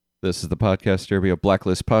This is the Podcast Derby, a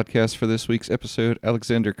Blacklist podcast for this week's episode.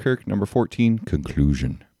 Alexander Kirk, number 14,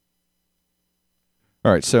 conclusion.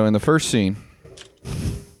 All right, so in the first scene...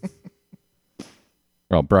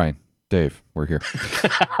 well, Brian, Dave, we're here.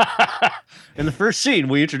 In the first scene,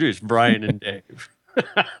 we introduced Brian and Dave.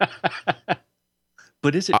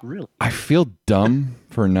 But is it really? I feel dumb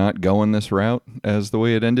for not going this route as the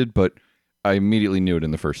way it ended, but I immediately knew it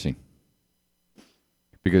in the first scene.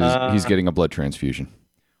 Because he's getting a blood transfusion.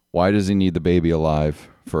 Why does he need the baby alive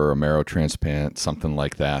for a marrow transplant, something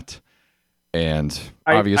like that? And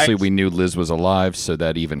obviously we knew Liz was alive, so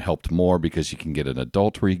that even helped more because you can get an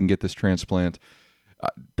adult where you can get this transplant.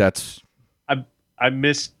 I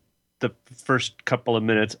missed the first couple of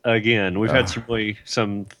minutes again. We've had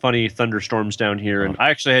some funny thunderstorms down here, and I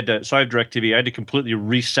actually had to. So I have DirecTV. I had to completely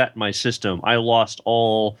reset my system. I lost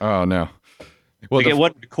all. Oh no! Well, it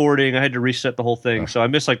wasn't recording. I had to reset the whole thing. So I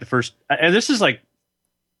missed like the first. And this is like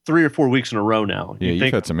 3 or 4 weeks in a row now. Yeah,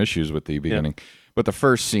 you've had some issues with the beginning, but the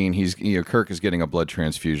first scene, Kirk is getting a blood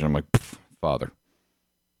transfusion. I'm like, father.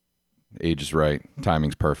 Age is right.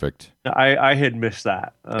 Timing's perfect. I had missed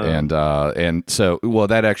that. And so, well,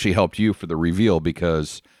 that actually helped you for the reveal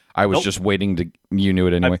because I was just waiting to, you knew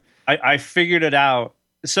it anyway. I figured it out.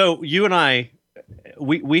 So you and I,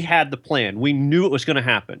 we had the plan. We knew it was going to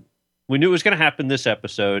happen. We knew it was going to happen this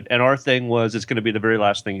episode. And our thing was, it's going to be the very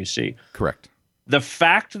last thing you see. Correct. The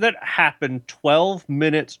fact that it happened 12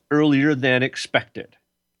 minutes earlier than expected.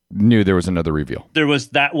 Knew there was another reveal.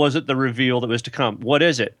 That wasn't the reveal that was to come. What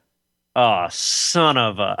is it? Oh, son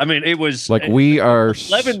of a... I mean, it was... Like, we are...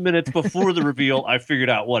 11 minutes before the reveal, I figured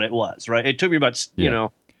out what it was, right? It took me about, you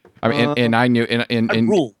know... I mean, and I knew... And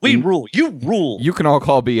rule. We rule. You rule. You can all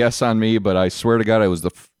call BS on me, but I swear to God, it was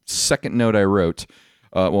the second note I wrote.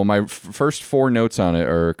 Well, my first 4 notes on it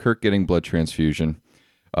are Kirk getting blood transfusion.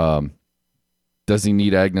 Does he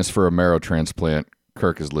need Agnes for a marrow transplant?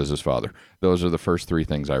 Kirk is Liz's father. Those are the first 3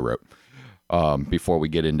 things I wrote before we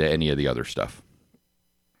get into any of the other stuff.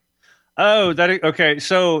 Oh, okay.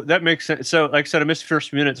 So that makes sense. So, like I said, I missed the first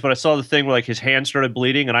few minutes, but I saw the thing where like his hand started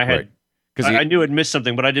bleeding, and I knew I'd missed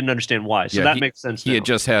something, but I didn't understand why. So that makes sense. He had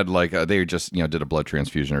just had they just did a blood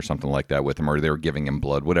transfusion or something like that with him, or they were giving him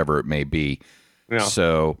blood, whatever it may be. Yeah.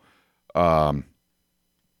 So, wow.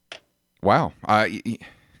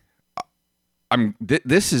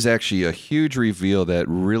 This is actually a huge reveal that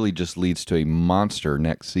really just leads to a monster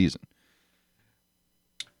next season.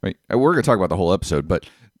 Right? We're going to talk about the whole episode, but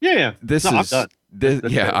this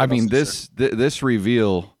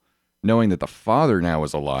reveal, knowing that the father now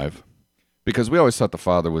is alive, because we always thought the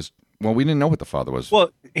father was. Well, we didn't know what the father was. Well,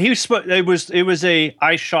 it was a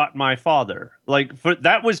I shot my father.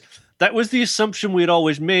 That was the assumption we had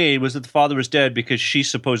always made, was that the father was dead because she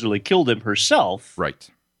supposedly killed him herself. Right.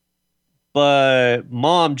 But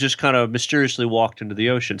mom just kind of mysteriously walked into the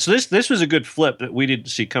ocean. So this was a good flip that we didn't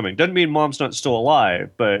see coming. Doesn't mean mom's not still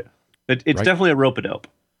alive, but it's definitely a rope-a-dope.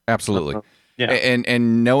 Absolutely.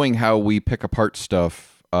 And knowing how we pick apart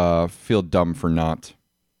stuff, feel dumb for not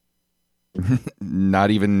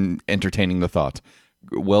even entertaining the thought.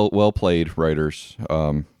 Well played, writers.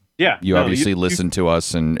 You obviously listen to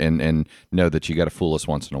us and know that you got to fool us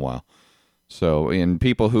once in a while. So, and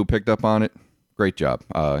people who picked up on it, great job.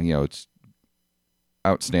 It's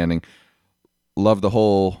outstanding. Love the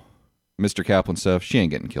whole Mr. Kaplan stuff. She ain't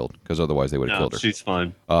getting killed because otherwise they would have killed her. She's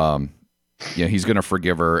fine. He's going to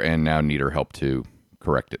forgive her and now need her help to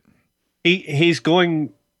correct it. He's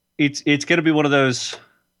going. It's going to be one of those.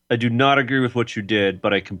 I do not agree with what you did,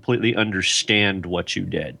 but I completely understand what you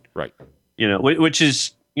did. Right. Which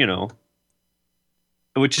is. Right.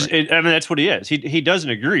 I mean, that's what he is. He doesn't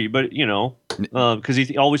agree, but because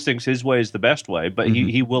he always thinks his way is the best way, but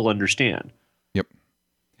he will understand. Yep.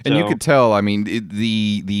 And you could tell. I mean,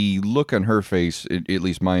 the look on her face, at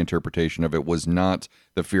least my interpretation of it, was not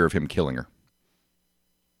the fear of him killing her.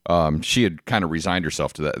 She had kind of resigned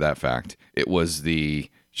herself to that fact. It was she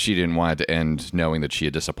didn't want it to end knowing that she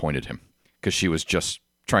had disappointed him, because she was just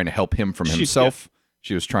trying to help him from himself.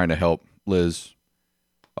 She was trying to help Liz.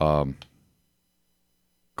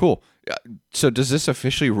 Cool. So does this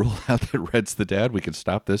officially rule out that Red's the dad? We can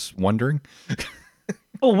stop this wondering.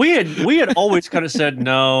 Well, we had always kind of said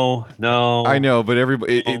no. I know, but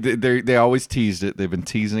everybody they always teased it. They've been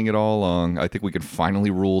teasing it all along. I think we can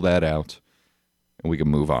finally rule that out, and we can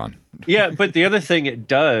move on. Yeah, but the other thing it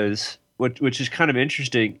does, which is kind of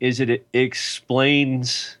interesting, is it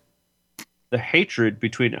explains the hatred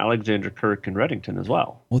between Alexander Kirk and Reddington as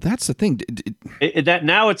well. Well, that's the thing. That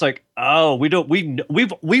now it's like, oh,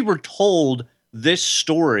 we were told this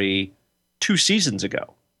story 2 seasons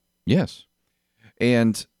ago. Yes.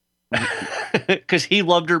 And because he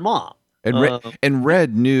loved her mom. And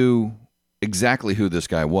Red knew exactly who this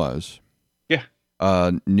guy was. Yeah.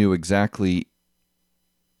 Knew exactly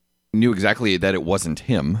that it wasn't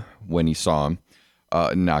him when he saw him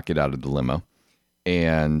knock it out of the limo.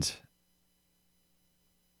 And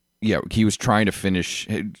yeah, he was trying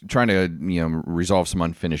to resolve some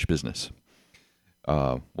unfinished business.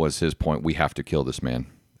 Was his point. We have to kill this man.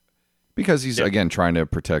 Because he's, again, trying to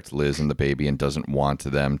protect Liz and the baby and doesn't want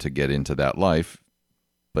them to get into that life.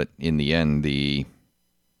 But in the end,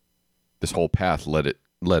 this whole path led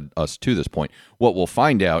us to this point. What we'll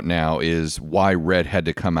find out now is why Red had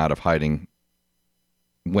to come out of hiding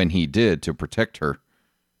when he did to protect her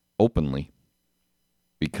openly.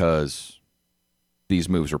 Because these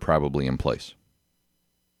moves are probably in place.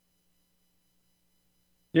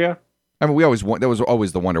 Yeah. I mean, that was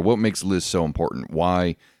always the wonder. What makes Liz so important?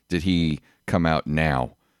 Why did he come out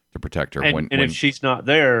now to protect her? And if she's not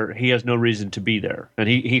there, he has no reason to be there. And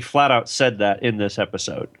he flat out said that in this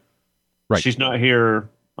episode. Right. She's not here.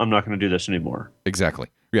 I'm not going to do this anymore. Exactly.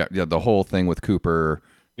 Yeah. The whole thing with Cooper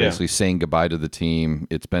basically saying goodbye to the team.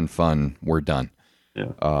 It's been fun. We're done.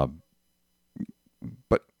 Yeah.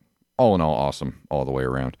 But all in all, awesome all the way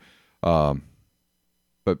around.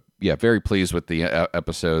 But yeah, very pleased with the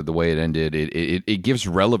episode, the way it ended. It gives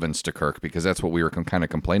relevance to Kirk because that's what we were kind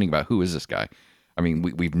of complaining about. Who is this guy? I mean,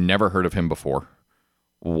 we've never heard of him before.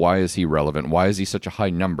 Why is he relevant? Why is he such a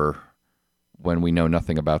high number when we know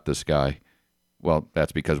nothing about this guy? Well,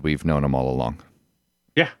 that's because we've known him all along.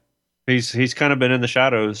 Yeah, he's kind of been in the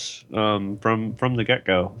shadows from the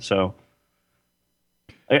get-go. So,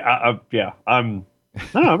 I'm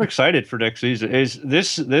excited for next season.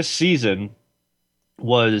 This season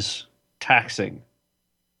was taxing.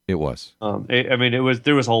 It was.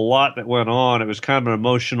 There was a lot that went on. It was kind of an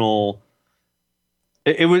emotional.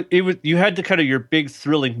 It was. You had to kind of your big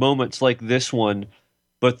thrilling moments like this one,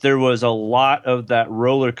 but there was a lot of that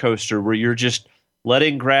roller coaster where you're just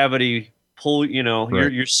letting gravity pull.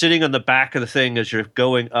 Right. You're sitting on the back of the thing as you're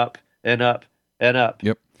going up and up and up.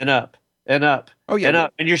 Yep. And up and up. Oh yeah. And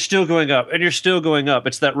up, and you're still going up, and you're still going up.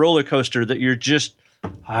 It's that roller coaster that you're just.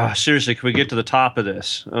 Seriously, can we get to the top of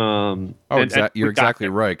this? You're exactly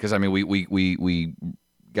right. Because I mean, we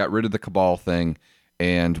got rid of the Cabal thing,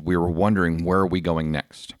 and we were wondering where are we going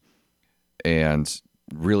next, and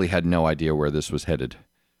really had no idea where this was headed.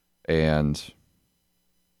 And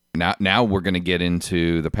now we're going to get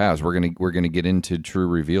into the past. We're going to get into true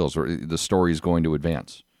reveals, or the story is going to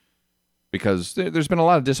advance. Because there's been a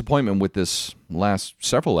lot of disappointment with this last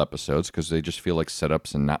several episodes because they just feel like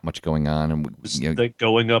setups and not much going on, and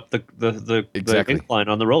going up the incline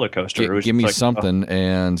on the roller coaster. Give me something,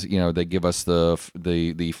 and they give us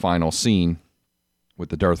the final scene with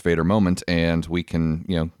the Darth Vader moment, and we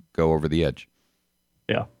can go over the edge.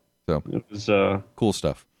 Yeah, so it was cool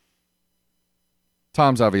stuff.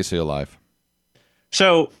 Tom's obviously alive.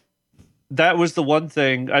 So that was the one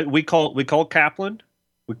thing we called Kaplan.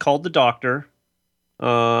 We called the doctor.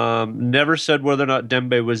 Never said whether or not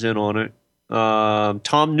Dembe was in on it.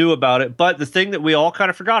 Tom knew about it, but the thing that we all kind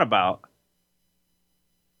of forgot about,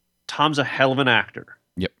 Tom's a hell of an actor.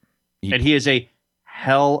 Yep. And he is a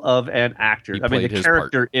hell of an actor. I mean, the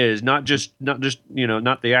character is not just not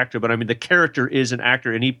the actor, but I mean the character is an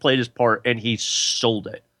actor, and he played his part and he sold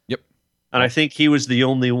it. Yep. And I think he was the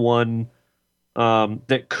only one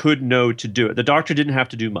that could know to do it. The doctor didn't have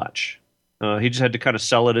to do much. He just had to kind of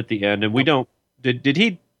sell it at the end, and we don't. Did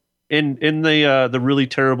he in the really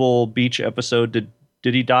terrible beach episode?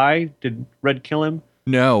 Did he die? Did Red kill him?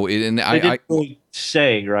 No, I didn't really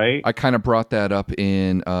say, right. I kind of brought that up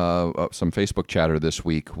in some Facebook chatter this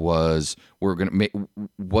week. Was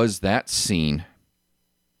that scene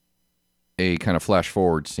a kind of flash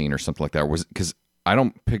forward scene or something like that? Was because I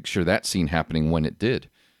don't picture that scene happening when it did,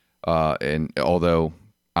 and although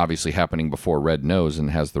obviously happening before Red knows and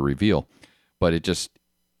has the reveal. But it just,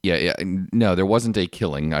 no, there wasn't a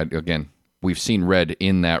killing. Again, we've seen Red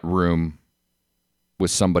in that room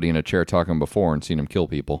with somebody in a chair talking before and seen him kill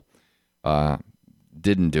people.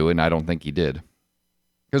 Didn't do it, and I don't think he did.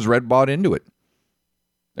 Because Red bought into it.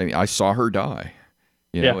 I mean, I saw her die.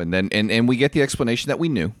 And then and we get the explanation that we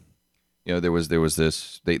knew. There was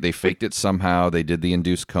this, they faked it somehow. They did the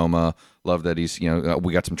induced coma. Love that he's,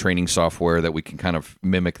 we got some training software that we can kind of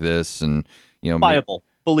mimic this and, viable.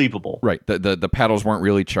 Believable. Right. The paddles weren't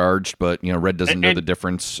really charged, but Red doesn't know the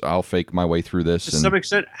difference. I'll fake my way through this. To some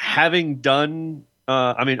extent, having done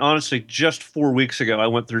honestly, just 4 weeks ago I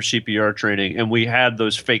went through CPR training and we had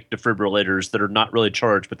those fake defibrillators that are not really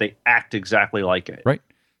charged, but they act exactly like it. Right.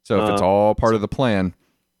 So if it's all part of the plan,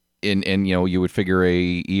 and you would figure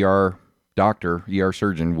a ER doctor, ER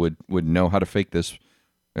surgeon, would know how to fake this,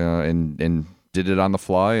 and did it on the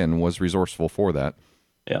fly and was resourceful for that.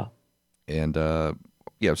 Yeah. And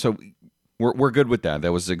so we're good with that.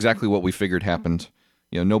 That was exactly what we figured happened.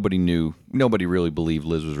 Nobody really believed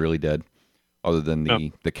Liz was really dead, other than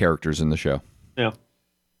the characters in the show. Yeah.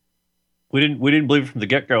 We didn't believe it from the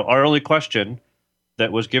get-go. Our only question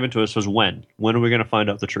that was given to us was when are we going to find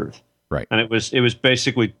out the truth? Right. And it was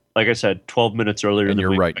basically, like I said, 12 minutes earlier. And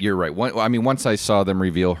you're right. You're right. Once I saw them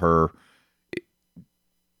reveal her,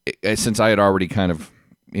 since I had already kind of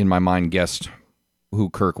in my mind guessed who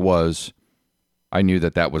Kirk was, I knew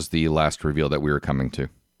that was the last reveal that we were coming to.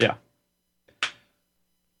 Yeah.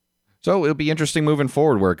 So it'll be interesting moving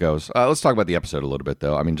forward where it goes. Let's talk about the episode a little bit,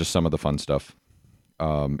 though. I mean, just some of the fun stuff.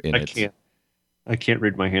 I can't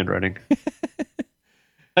read my handwriting.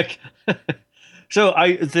 So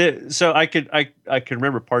I can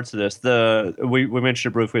remember parts of this. We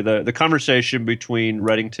mentioned it briefly. The conversation between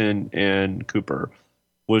Reddington and Cooper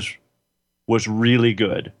was really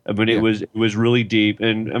good. I mean, it was really deep,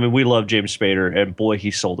 and I mean, we love James Spader, and boy, he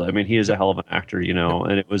sold it. I mean, he is a hell of an actor,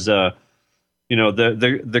 and it was the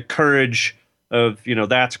courage of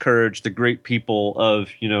that's courage. The great people of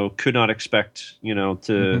could not expect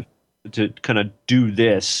to kind of do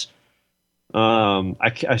this.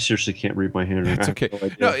 I seriously can't read my handwriting. It's okay.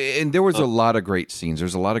 No, and there was a lot of great scenes.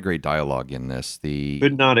 There's a lot of great dialogue in this.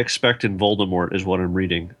 Could not expect in Voldemort is what I'm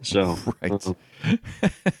reading. So right.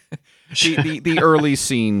 The early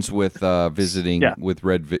scenes with visiting with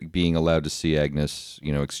Red being allowed to see Agnes,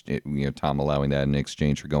 Tom allowing that in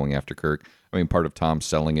exchange for going after Kirk. I mean, part of Tom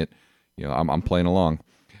selling it. I'm playing along.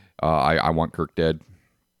 I want Kirk dead.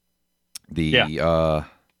 Well,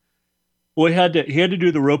 he had to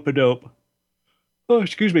do the rope-a-dope. Oh,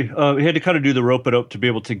 excuse me. He had to kind of do the rope-a-dope to be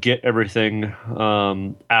able to get everything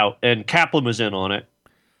out, and Kaplan was in on it.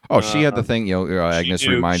 Oh, she had the thing. Agnes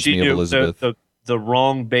reminds me of Elizabeth. The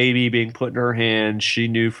wrong baby being put in her hand. She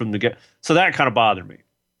knew from the get. So that kind of bothered me.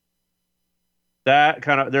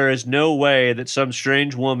 There is no way that some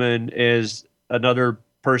strange woman is another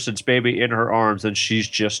person's baby in her arms and she's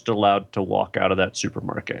just allowed to walk out of that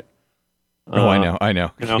supermarket. Oh, I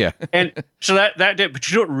know. Yeah. And so that did, but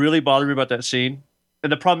you know what really bothered me about that scene?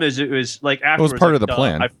 And the problem is it was like afterwards. It was part of the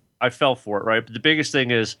plan. I fell for it, right? But the biggest thing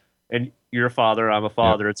is, and you're a father, I'm a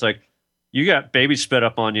father. It's like, you got baby spit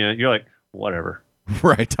up on you. You're like, whatever.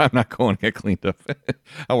 Right. I'm not going to get cleaned up.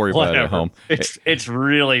 I'll worry about it at home. It's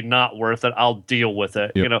really not worth it. I'll deal with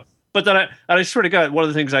it, But then I swear to God, one of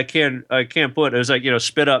the things I can put is like,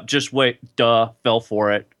 spit up, just wait, fell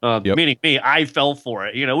for it. Meaning me, I fell for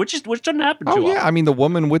it, which doesn't happen too often. I mean, the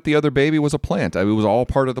woman with the other baby was a plant. I mean, it was all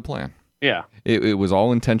part of the plan. Yeah. It was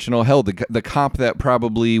all intentional. Hell, the cop that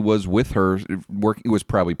probably was with her was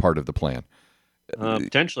probably part of the plan.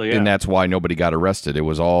 Potentially, yeah. And that's why nobody got arrested. It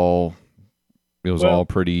was all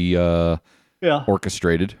pretty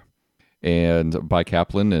orchestrated, and by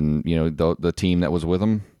Kaplan and the team that was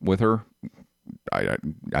with her.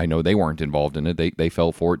 I know they weren't involved in it. They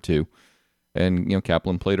fell for it too, and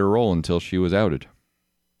Kaplan played her role until she was outed.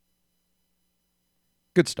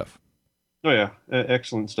 Good stuff. Oh yeah,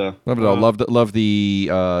 excellent stuff. Love it all. Love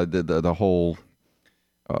the whole.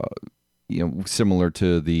 Similar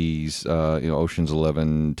to these, Ocean's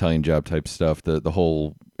 11 Italian Job type stuff. The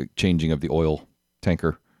whole changing of the oil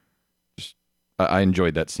tanker. I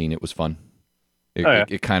enjoyed that scene. It was fun.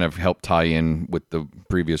 It kind of helped tie in with the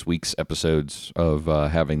previous week's episodes of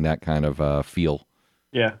having that kind of feel.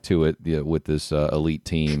 To it with this elite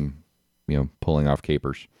team, pulling off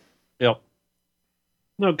capers. Yep.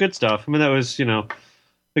 No, good stuff. I mean, that was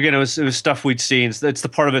again, it was stuff we'd seen. It's the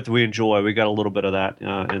part of it that we enjoy. We got a little bit of that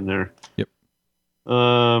in there. Yep.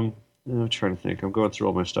 I'm trying to think. I'm going through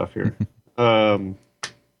all my stuff here. Kind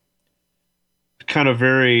of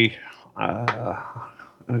very.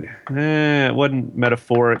 It wasn't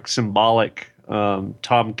metaphoric, symbolic.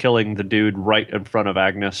 Tom killing the dude right in front of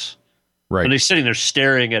Agnes. Right. And he's sitting there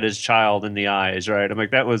staring at his child in the eyes. Right. I'm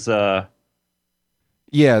like, that was.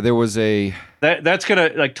 Yeah, there was a. That's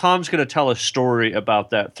gonna Tom's gonna tell a story about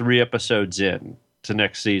that 3 episodes in to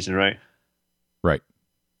next season, right? Right.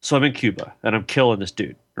 So I'm in Cuba and I'm killing this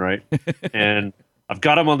dude, right? And I've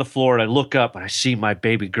got him on the floor and I look up and I see my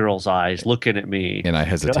baby gir's eyes looking at me. And I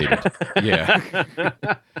hesitated. Yeah.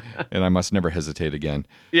 And I must never hesitate again.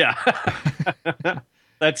 Yeah.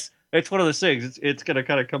 It's one of those things. It's gonna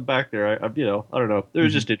kind of come back there. I don't know. It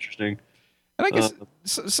was just interesting. And I guess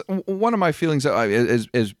one of my feelings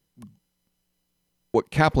is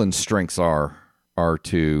what Kaplan's strengths are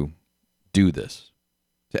to do this,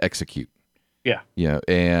 to execute. Yeah.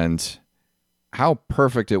 And how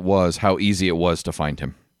perfect it was, how easy it was to find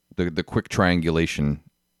him. the quick triangulation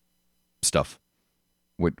stuff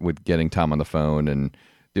with getting Tom on the phone and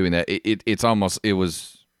doing that. It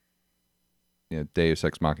was Deus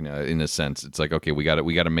Ex Machina in a sense. It's like, okay, we got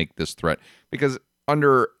to make this threat, because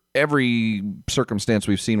under every circumstance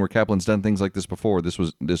we've seen where Kaplan's done things like this before, this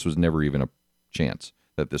was never even a chance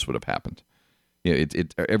that this would have happened.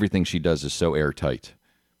 Everything she does is so airtight.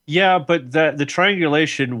 Yeah, but the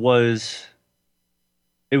triangulation was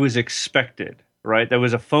expected, right? There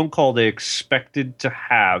was a phone call they expected to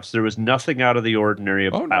have, so there was nothing out of the ordinary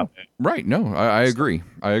about it. Right? No, I agree.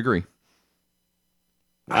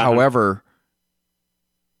 However,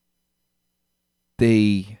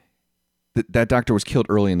 that doctor was killed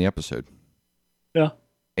early in the episode. Yeah.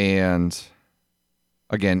 And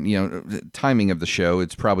again, the timing of the show,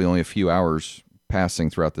 it's probably only a few hours passing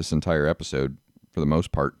throughout this entire episode for the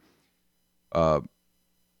most part. So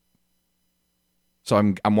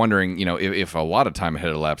I'm wondering, if a lot of time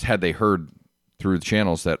had elapsed, had they heard through the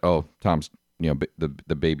channels that, oh, Tom's,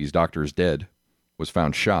 the baby's doctor is dead, was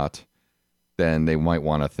found shot, then they might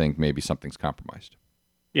want to think maybe something's compromised.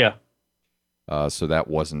 Yeah. So that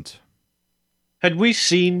wasn't. Had we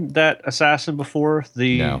seen that assassin before?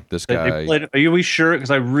 No, this guy. Are you sure? Because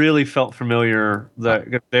I really felt familiar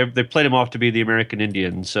that they played him off to be the American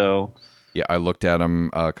Indian. So yeah, I looked at him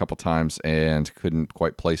a couple times and couldn't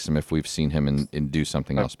quite place him if we've seen him in do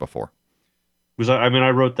something else before. I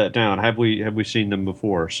wrote that down. Have we seen them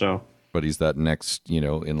before? So, but he's that next,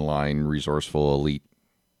 in line, resourceful, elite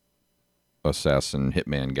assassin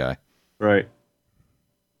hitman guy, right?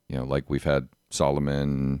 Like we've had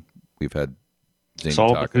Solomon, we've had Zany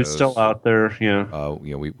Solomon, Tacos. Who's still out there, yeah.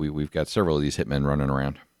 We've got several of these hitmen running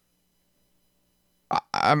around.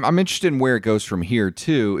 I'm interested in where it goes from here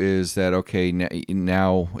too. Is that okay?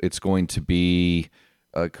 Now it's going to be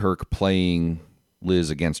Kirk playing Liz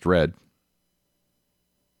against Red,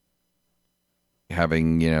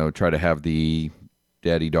 having try to have the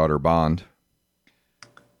daddy-daughter bond.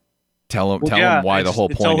 Tell him why the whole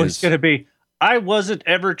point is. It's always going to be, I wasn't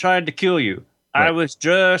ever trying to kill you. Right. I was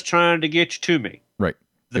just trying to get you to me. Right.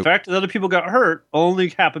 The fact that other people got hurt only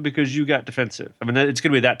happened because you got defensive. I mean, it's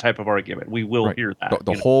going to be that type of argument. We will hear that.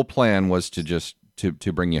 The whole plan was to just to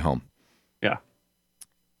bring you home. Yeah.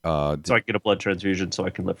 So I can get a blood transfusion so I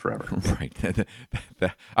can live forever. Right.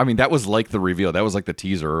 That was like the reveal. That was like the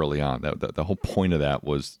teaser early on. The whole point of that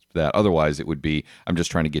was that. Otherwise, it would be, I'm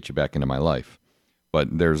just trying to get you back into my life.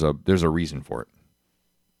 But there's a reason for it.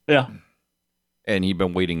 Yeah. And he'd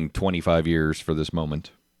been waiting 25 years for this moment.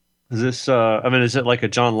 Is this, is it like a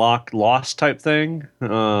John Locke Lost type thing?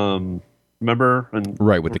 Remember?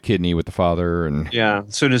 Right, with the kidney, with the father. And yeah,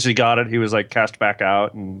 as soon as he got it, he was like cast back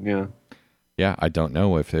out. And yeah. Yeah, I don't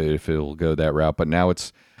know if it'll go that route. But now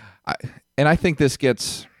I think this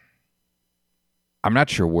gets, I'm not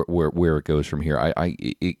sure where it goes from here.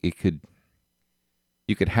 You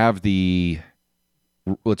could have the,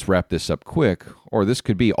 let's wrap this up quick, or this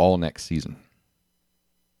could be all next season.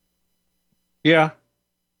 Yeah.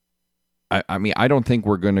 I don't think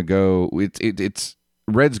we're going to go. It's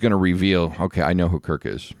Red's going to reveal. Okay, I know who Kirk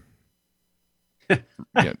is.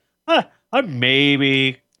 Yeah.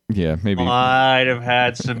 Maybe. Yeah, maybe. Might have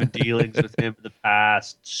had some dealings with him in the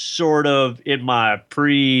past, sort of in my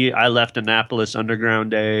I left Annapolis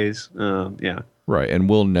Underground days. Yeah. Right, and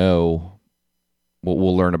we'll know.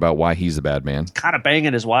 We'll learn about why he's a bad man. Kind of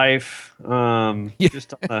banging his wife.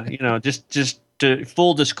 Just to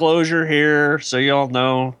full disclosure here, so y'all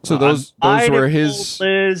know. So those were his.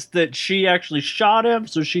 Liz that she actually shot him,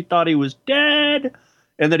 so she thought he was dead,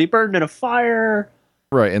 and that he burned in a fire.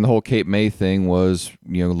 Right, and the whole Cape May thing was,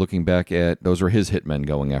 looking back at, those were his hitmen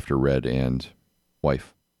going after Red and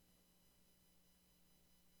wife.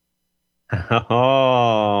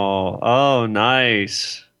 Oh,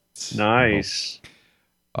 nice.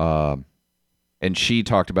 And she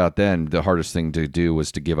talked about then the hardest thing to do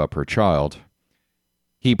was to give up her child.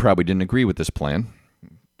 He probably didn't agree with this plan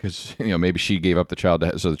because, maybe she gave up the child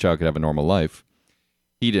so the child could have a normal life.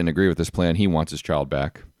 He didn't agree with this plan. He wants his child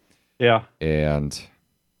back. Yeah. And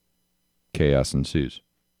chaos ensues.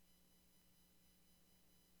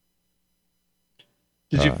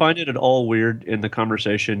 Did you find it at all weird in the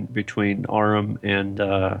conversation between Aram and,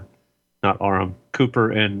 not Aram,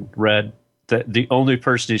 Cooper and Red? That the only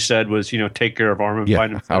person he said was, take care of Arm and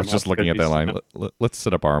find him. I was just looking at that line. Let's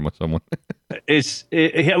set up Arm with someone.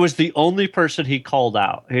 It was the only person he called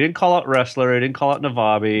out. He didn't call out Wrestler. He didn't call out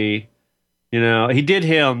Navabi. He did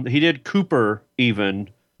him. He did Cooper even.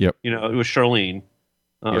 Yep. It was Charlene.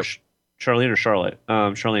 Yep. Charlene or Charlotte?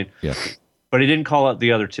 Charlene. Yeah. But he didn't call out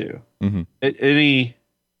the other two. Mm-hmm. Any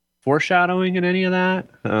foreshadowing in any of that?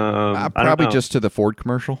 Probably just to the Ford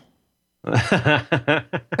commercial. I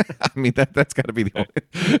mean, that's got to be the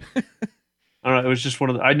only. I don't know. It was just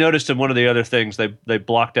one of the, I noticed in one of the other things they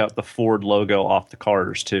blocked out the Ford logo off the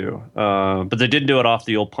cars too, but they didn't do it off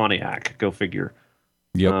the old Pontiac. Go figure.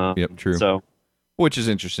 Yep, true. So, which is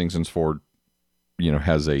interesting since Ford,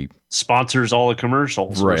 has a sponsors all the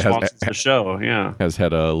commercials, right? Sponsors the show, yeah. Has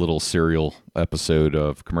had a little serial episode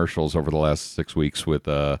of commercials over the last 6 weeks with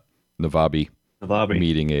Navabi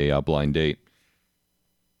meeting a blind date.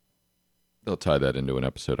 They'll tie that into an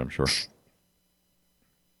episode, I'm sure.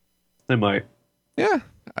 They might. Yeah,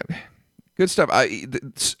 good stuff.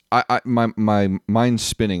 My mind's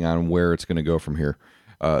spinning on where it's going to go from here.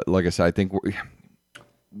 Like I said, I think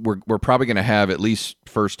we're probably going to have at least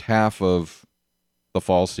first half of the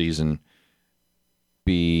fall season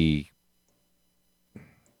be.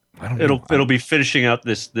 I don't know. It'll be finishing out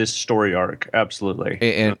this story arc, absolutely.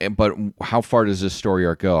 And but how far does this story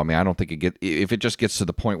arc go? I mean, I don't think if it just gets to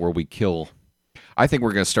the point where we kill. I think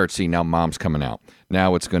we're going to start seeing now Mom's coming out.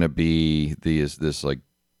 Now it's going to be this like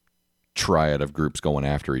triad of groups going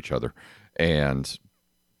after each other and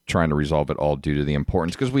trying to resolve it all due to the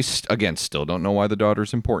importance. Because we, again, still don't know why the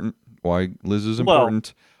daughter's important, why Liz is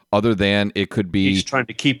important, other than it could be... He's trying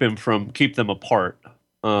to keep them apart.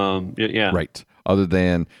 Yeah. Right. Other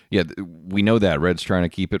than, we know that. Red's trying to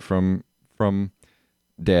keep it from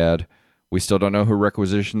Dad. We still don't know who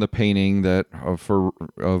requisitioned the painting that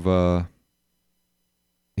of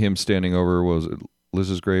him standing over, was it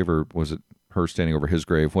Liz's grave or was it her standing over his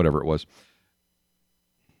grave? Whatever it was.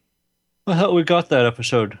 I thought we got that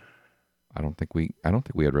episode. I don't think we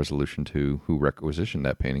had resolution to who requisitioned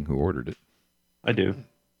that painting, who ordered it. I do.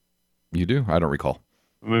 You do? I don't recall.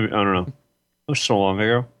 Maybe, I don't know. It was so long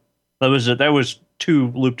ago. That was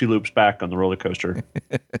 2 loop-de-loops back on the roller coaster.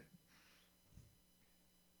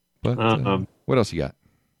 But what else you got?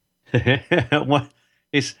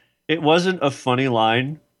 It wasn't a funny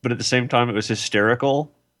line, but at the same time, it was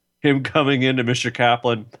hysterical. Him coming into Mr.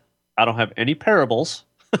 Kaplan, I don't have any parables.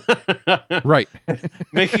 Right.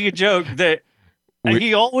 Making a joke that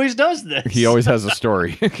he always does this. He always has a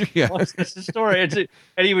story. Yeah. Always has a story. And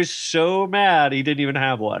he was so mad he didn't even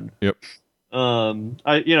have one. Yep.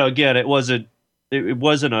 Again, it wasn't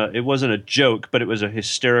a joke, but it was a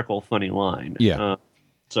hysterical, funny line. Yeah.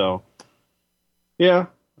 Yeah.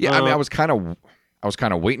 Yeah. I mean, I was kind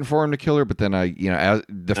of waiting for him to kill her, but then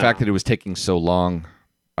the fact that it was taking so long,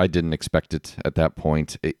 I didn't expect it at that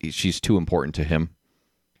point. She's too important to him.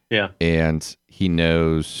 Yeah. And he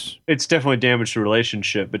knows it's definitely damaged the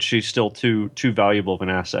relationship, but she's still too valuable of an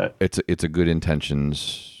asset. It's a good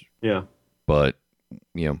intentions. Yeah. But,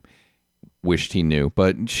 wished he knew.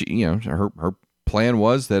 But she, her plan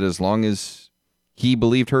was that as long as he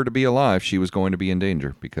believed her to be alive, she was going to be in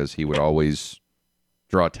danger because he would always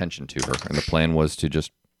draw attention to her. And the plan was to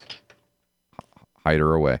just hide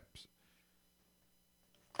her away.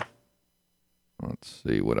 Let's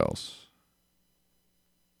see what else.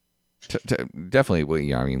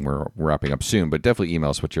 Definitely, I mean, we're wrapping up soon, but definitely email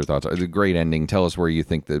us what your thoughts are. It's a great ending. Tell us where you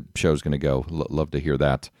think the show's going to go. Love to hear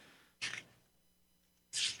that.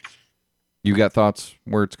 You got thoughts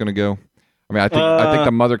where it's going to go? I mean, I think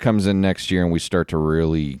the mother comes in next year and we start to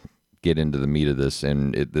really get into the meat of this.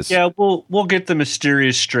 Yeah, we'll get the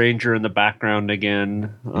mysterious stranger in the background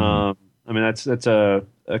again. Mm-hmm. I mean, that's a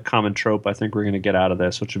common trope I think we're going to get out of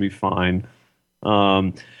this, which will be fine.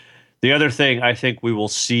 The other thing I think we will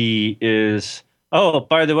see is, oh,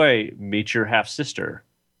 by the way, meet your half sister.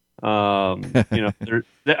 But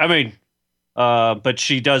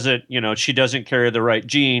she doesn't. She doesn't carry the right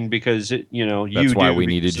gene because that's why we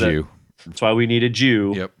needed you. That's why we needed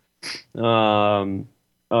you. Yep.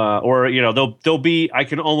 There'll be. I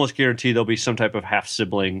can almost guarantee there'll be some type of half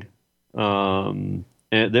sibling, and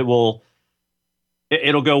that will.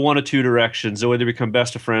 It'll go one of two directions. They'll either become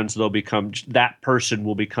best of friends. That person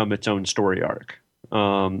will become its own story arc.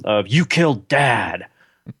 Of you killed Dad.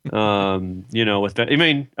 With that. I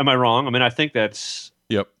mean, am I wrong? I mean, I think that's.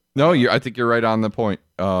 Yep. No, I think you're right on the point.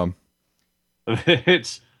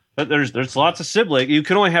 There's lots of siblings. You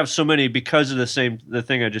can only have so many because of the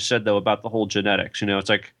thing I just said though about the whole genetics. It's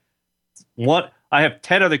like what I have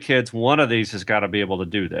 10 other kids. One of these has got to be able to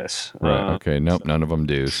do this. Right. Okay. Nope. None of them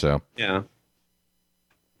do. So. Yeah.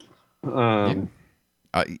 Right.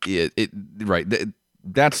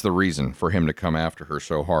 That's the reason for him to come after her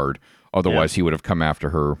so hard. Otherwise, he would have come after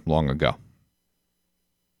her long ago.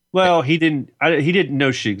 Well, he didn't know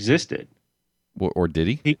she existed. Or did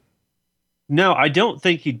he? No, I don't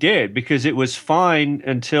think he did because it was fine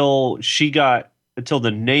until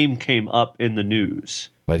the name came up in the news.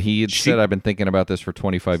 But he had said, "I've been thinking about this for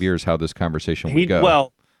 25 years. How this conversation would go."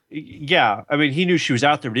 Well, yeah, I mean, he knew she was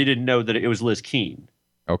out there, but he didn't know that it was Liz Keene.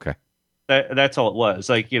 Okay. That's all it was.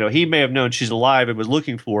 Like, he may have known she's alive and was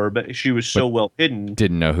looking for her, but she was so well hidden.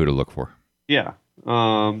 Didn't know who to look for. Yeah.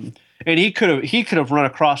 And he could have run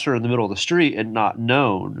across her in the middle of the street and not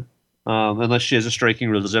known, unless she has a striking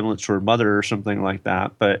resemblance to her mother or something like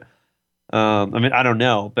that. But I mean, I don't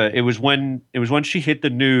know. But it was when she hit the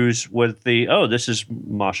news with this is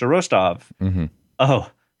Masha Rostov. Mm-hmm. Oh,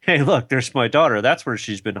 hey, look, there's my daughter. That's where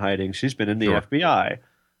she's been hiding. She's been in the FBI.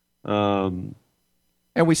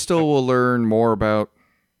 And we still will learn more about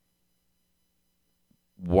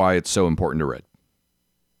why it's so important to Red.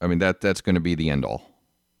 I mean, that's going to be the end all.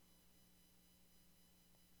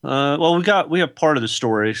 Well, we have part of the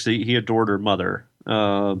story. So he adored her mother,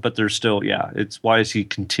 but there's still, it's why is he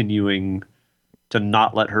continuing to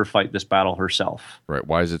not let her fight this battle herself? Right.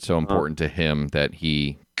 Why is it so important to him that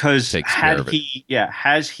he takes care of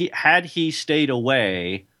it? Had he stayed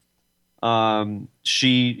away,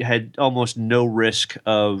 she had almost no risk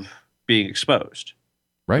of being exposed.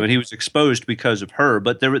 Right. But he was exposed because of her,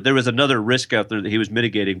 but there was another risk out there that he was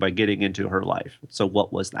mitigating by getting into her life. So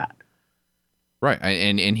what was that? Right.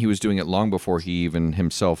 And he was doing it long before he even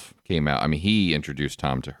himself came out. I mean, he introduced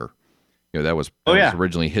Tom to her. That was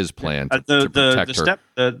originally his plan to protect her.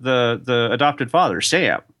 The adopted father,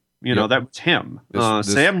 Sam. That was him.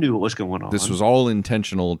 Sam knew what was going on. This was all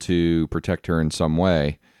intentional to protect her in some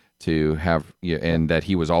way, to have, and that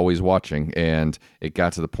he was always watching. And it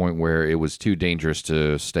got to the point where it was too dangerous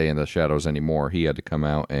to stay in the shadows anymore. He had to come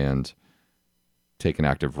out and take an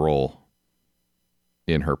active role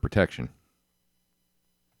in her protection.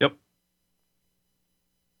 Yep.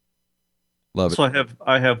 Love it. So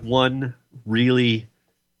I have one really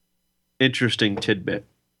interesting tidbit.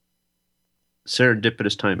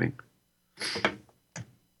 Serendipitous timing.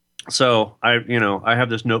 So I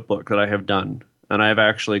have this notebook that I have done, and I've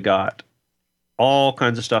actually got all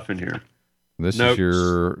kinds of stuff in here. This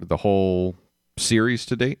is the whole series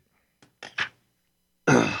to date?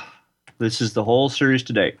 This is the whole series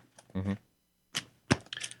to date. Mm-hmm.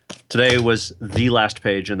 Today was the last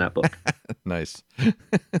page in that book. Nice.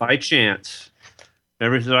 By chance. I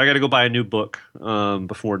got to go buy a new book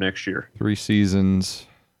before next year. 3 seasons.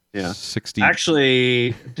 Yeah. 60.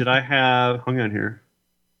 Actually, did I have... Hang on here.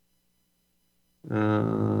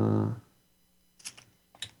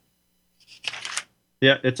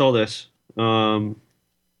 Yeah, it's all this.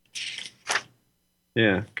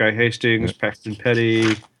 Yeah, Guy Hastings, Paxton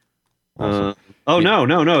Petty. Awesome.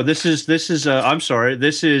 No. This is. I'm sorry.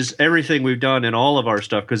 This is everything we've done in all of our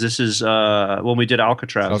stuff, because this is when we did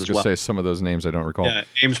Alcatraz. I was going to say some of those names I don't recall. Yeah,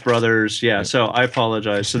 Ames Brothers. Yeah. So I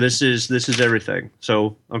apologize. So this is everything.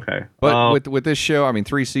 So okay. But with this show, I mean,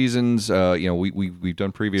 3 seasons. We've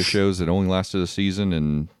done previous shows that only lasted a season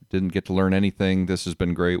and didn't get to learn anything. This has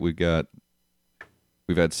been great. We've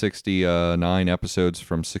had 69 episodes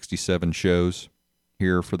from 67 shows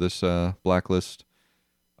here for this Blacklist.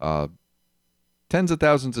 Tens of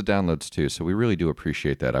thousands of downloads too, so we really do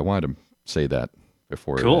appreciate that. I wanted to say that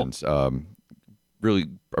before it ends. Really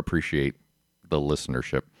appreciate the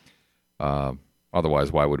listenership.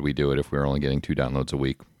 Otherwise, why would we do it if we were only getting 2 downloads a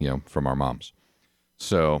week, from our moms?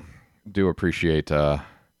 So, do appreciate all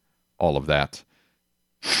of that.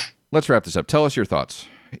 Let's wrap this up. Tell us your thoughts.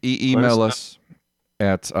 Email us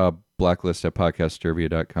at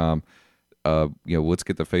blacklist@podcastdirbia.com. Let's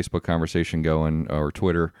get the Facebook conversation going, or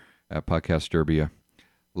Twitter at Podcast Dirbia.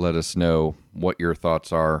 Let us know what your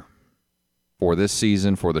thoughts are for this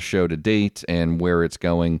season, for the show to date, and where it's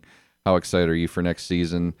going. How excited are you for next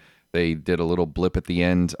season? They did a little blip at the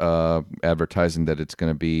end, advertising that it's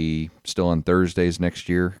going to be still on Thursdays next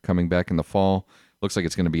year, coming back in the fall. Looks like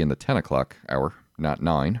it's going to be in the 10 o'clock hour, not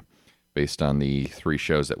 9, based on the 3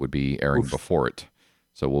 shows that would be airing before it.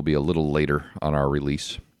 So we'll be a little later on our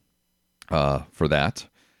release for that.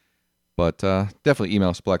 But definitely email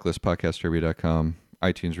us, blacklistpodcastdirbia.com.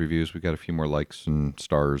 iTunes reviews. We got a few more likes and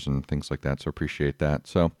stars and things like that, so appreciate that.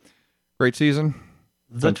 So, great season.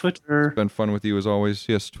 Twitter. It's been fun with you as always.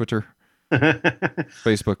 Yes, Twitter.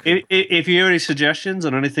 Facebook. If you have any suggestions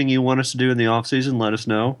on anything you want us to do in the off season, let us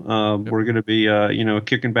know. We're going to be,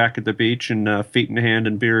 kicking back at the beach and feet in sand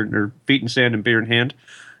and beer in hand.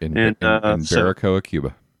 In Baracoa,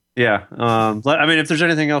 Cuba. Yeah. If there's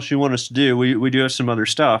anything else you want us to do, we do have some other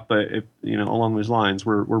stuff, but if, along those lines,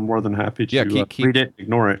 we're more than happy to read it,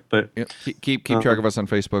 ignore it. But keep track of us on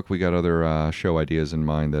Facebook. We got other show ideas in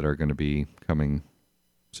mind that are going to be coming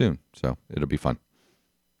soon, so it'll be fun.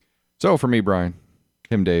 So for me, Brian,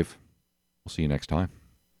 him, Dave, we'll see you next time.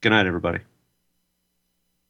 Good night, everybody.